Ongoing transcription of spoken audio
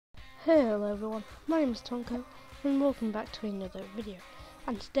Hello everyone, my name is Tomco and welcome back to another video,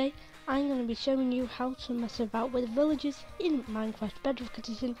 and today I'm going to be showing you how to mess about with villages in Minecraft Bedrock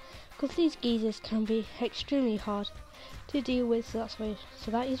Edition, because these geezers can be extremely hard to deal with, so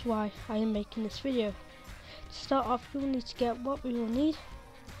that is why I am making this video. To start off, we will need to get what we will need,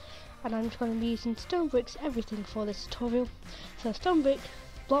 and I'm just going to be using stone bricks everything for this tutorial. So stone brick,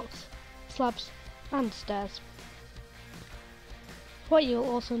 blocks, slabs and stairs. What you'll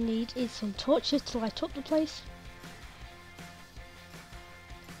also need is some torches to light up the place.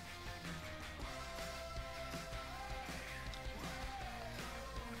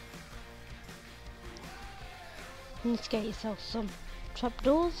 You need to get yourself some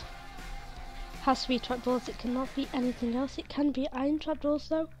trapdoors. Has to be trapdoors, it cannot be anything else. It can be iron trapdoors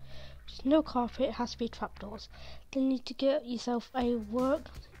though. Just no carpet, it has to be trapdoors. Then you need to get yourself a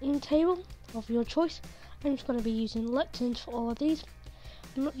working table of your choice. I'm just going to be using lecterns for all of these.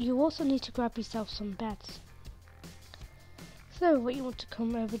 You also need to grab yourself some beds. So what you want to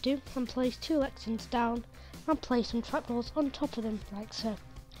come over do and place 2 lecterns down and place some trapdoors on top of them like so.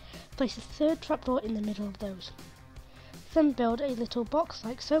 Place a 3rd trapdoor in the middle of those. Then build a little box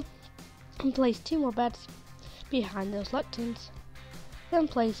like so and place 2 more beds behind those lecterns. Then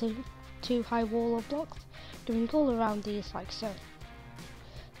place a 2 high wall of blocks doing all around these like so.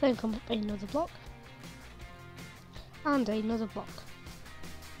 Then come up another block and another block.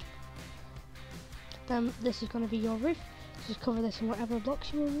 Then this is going to be your roof. Just cover this in whatever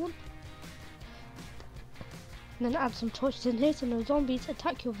blocks you want. And then add some torches in here so no zombies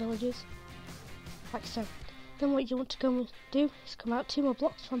attack your villagers. Like so. Then what you want to go do is come out 2 more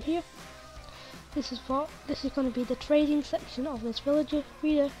blocks from here. This is going to be the trading section of this villager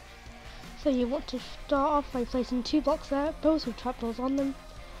reader. So you want to start off by placing 2 blocks there, both with trapdoors on them.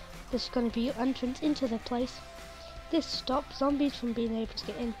 This is going to be your entrance into the place. This stops zombies from being able to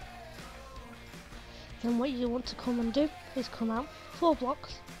get in. Then what you want to come and do is come out 4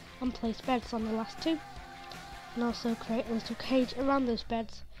 blocks and place beds on the last 2, and also create a little cage around those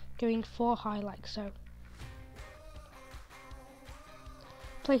beds doing 4 high like so.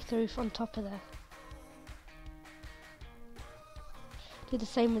 Place the roof on top of there. Do the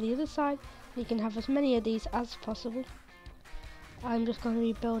same with the other side. You can have as many of these as possible. I'm just going to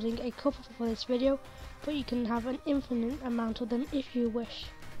be building a couple for this video, but you can have an infinite amount of them if you wish.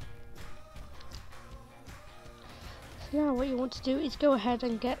 Now what you want to do is go ahead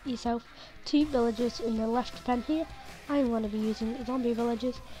and get yourself 2 villagers in the left pen here. I'm going to be using zombie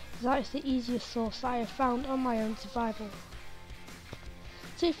villagers because that is the easiest source that I have found on my own survival.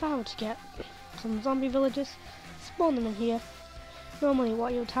 So if I were to get some zombie villagers, spawn them in here. Normally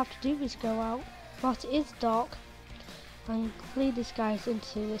what you would have to do is go out whilst it is dark and lead these guys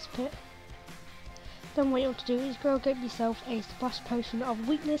into this pit. Then what you want to do is go get yourself a splash potion of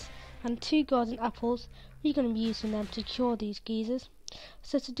weakness and 2 golden apples. You're going to be using them to cure these geezers.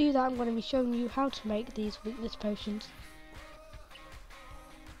 So to do that, I'm going to be showing you how to make these weakness potions.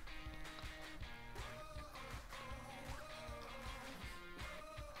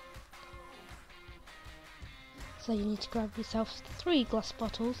 So you need to grab yourself 3 glass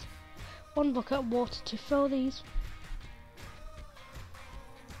bottles, 1 bucket of water to fill these.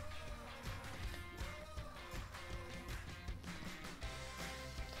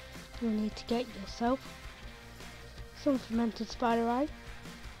 You'll need to get yourself some fermented spider eye.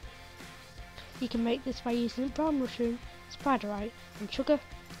 You can make this by using brown mushroom, spider eye and sugar.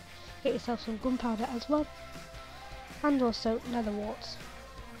 Get yourself some gunpowder as well, and also nether warts.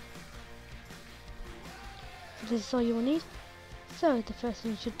 So this is all you will need. So the first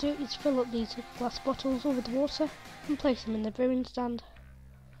thing you should do is fill up these glass bottles with water and place them in the brewing stand.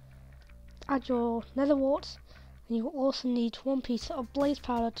 Add your nether warts, and you will also need 1 piece of blaze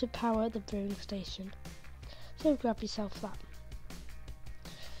powder to power the brewing station. So grab yourself that.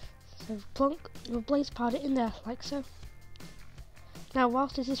 So plunk your blaze powder in there like so. Now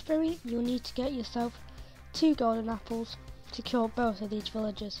whilst this is brewing, you'll need to get yourself 2 golden apples to cure both of these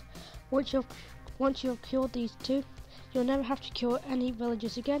villagers. Once you've cured these 2, you'll never have to cure any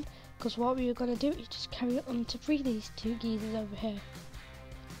villagers again, because what we're going to do is just carry on to free these 2 geezers over here.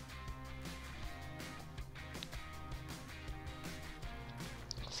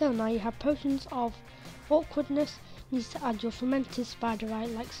 So now you have potions of awkwardness. You need to add your fermented spider eye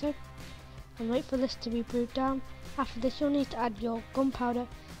like so, and wait for this to be brewed down. After this you'll need to add your gunpowder.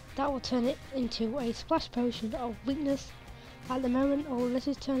 That will turn it into a splash potion of weakness. At the moment all this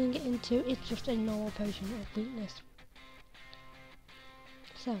is turning it into is just a normal potion of weakness.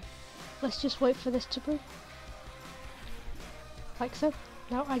 So let's just wait for this to brew like so.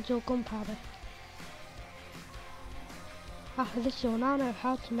 Now add your gunpowder. After this, you'll now know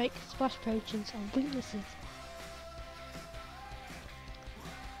how to make splash potions and weaknesses.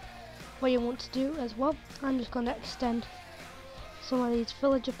 What you want to do as well, I'm just going to extend some of these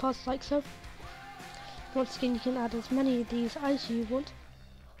villager pods like so. Once again, you can add as many of these as you want,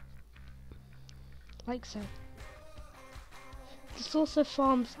 like so. This also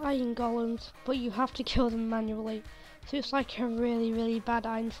farms iron golems, but you have to kill them manually, so it's like a really bad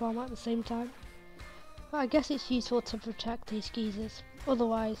iron farm at the same time. But I guess it's useful to protect these geezers,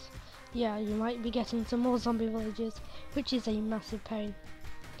 otherwise, yeah, you might be getting some more zombie villagers, which is a massive pain.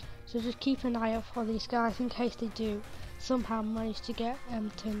 So just keep an eye out for these guys in case they do somehow manage to get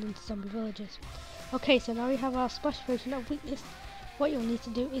turned into zombie villagers. Okay, so now we have our splash potion of weakness. What you'll need to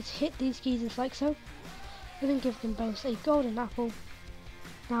do is hit these geezers like so, and then give them both a golden apple.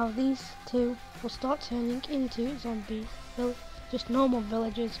 Now these two will start turning into just normal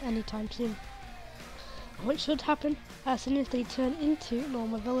villagers anytime soon. What should happen, as soon as they turn into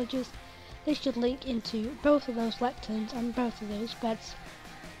normal villagers, they should link into both of those lecterns and both of those beds.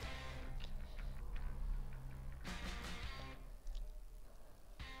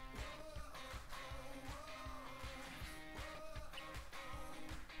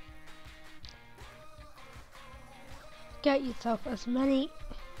 Get yourself as many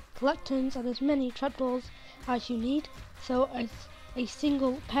lecterns and as many trapdoors as you need. So as a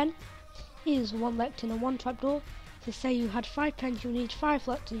single pen is 1 lectern and 1 trapdoor. So say you had 5 pens, you need 5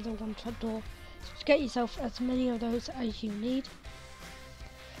 lecterns and 1 trapdoor. So just get yourself as many of those as you need.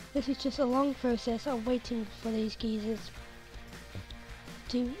 This is just a long process of waiting for these geezers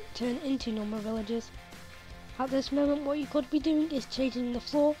to turn into normal villagers. At this moment, what you could be doing is changing the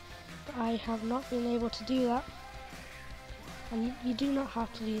floor, but I have not been able to do that. And you do not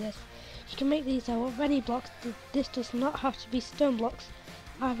have to do this. You can make these out of any blocks. This does not have to be stone blocks.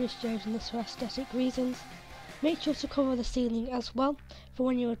 I've just chosen this for aesthetic reasons. Make sure to cover the ceiling as well, for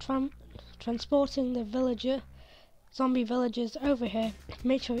when you are transporting the zombie villagers over here.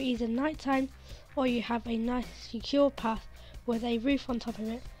 Make sure it is night time, or you have a nice secure path with a roof on top of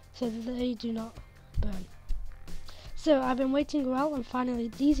it, so that they do not burn. So I've been waiting a while, and finally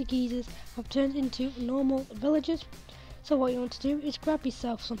these geezers have turned into normal villagers. So what you want to do is grab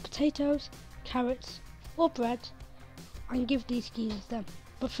yourself some potatoes, carrots or bread and give these geezers them.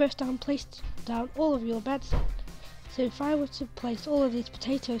 But first place down all of your beds. So if I were to place all of these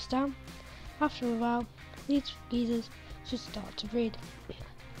potatoes down, after a while these geezers should start to breed.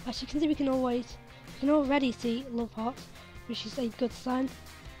 As you can see, we can already see love hearts, which is a good sign.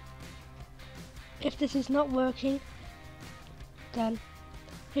 If this is not working, then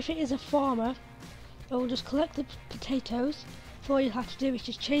if it is a farmer, it will just collect the potatoes. So all you have to do is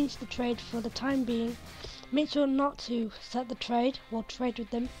just change the trade for the time being. Make sure not to set the trade or trade with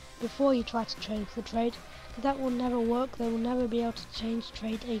them before you try to change the trade, because that will never work. They will never be able to change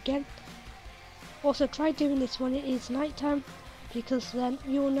trade again. Also try doing this when it is night time, because then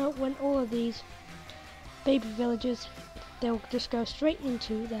you will know when all of these baby villagers, they'll just go straight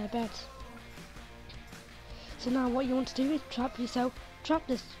into their beds. So now what you want to do is trap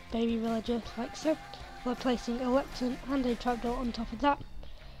this baby villager like so, by placing a lectern and a trapdoor on top of that.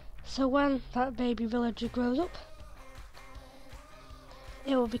 So when that baby villager grows up,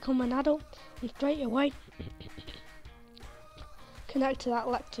 it will become an adult and straight away connect to that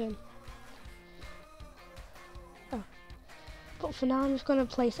lectern. But for now I'm just going to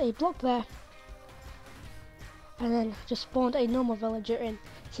place a block there and then just spawned a normal villager in.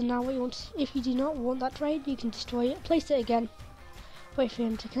 So now what you want, if you do not want that trade, you can destroy it, place it again, wait for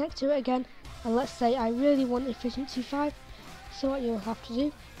him to connect to it again, and let's say I really want efficiency 5, so what you'll have to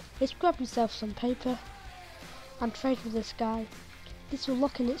do is grab yourself some paper and trade with this guy. This will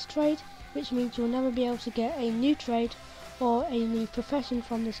lock in its trade, which means you'll never be able to get a new trade or a new profession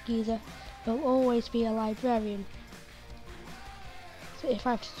from this geezer. He'll always be a librarian. So if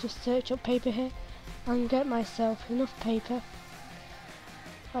I have to just search up paper here and get myself enough paper.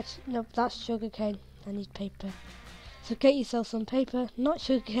 No, that's sugarcane. I need paper. So get yourself some paper, not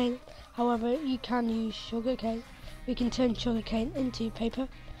sugarcane. However, you can use sugarcane. We can turn sugarcane into paper.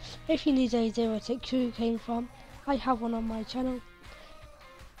 If you need a 0-tick sugarcane farm, I have one on my channel.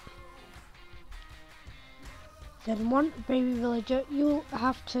 Then one baby villager, you'll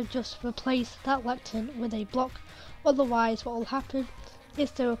have to just replace that lectern with a block. Otherwise, what will happen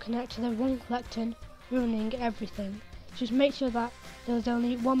is they will connect to the wrong lectern, ruining everything. Just make sure that there's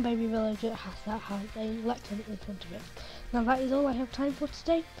only one baby villager that has a lectern in front of it. Now that is all I have time for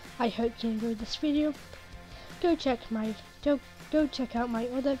today. I hope you enjoyed this video. Go check out my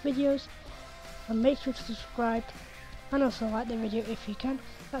other videos and make sure to subscribe and also like the video if you can.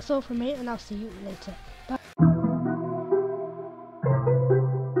 That's all from me, and I'll see you later. Bye.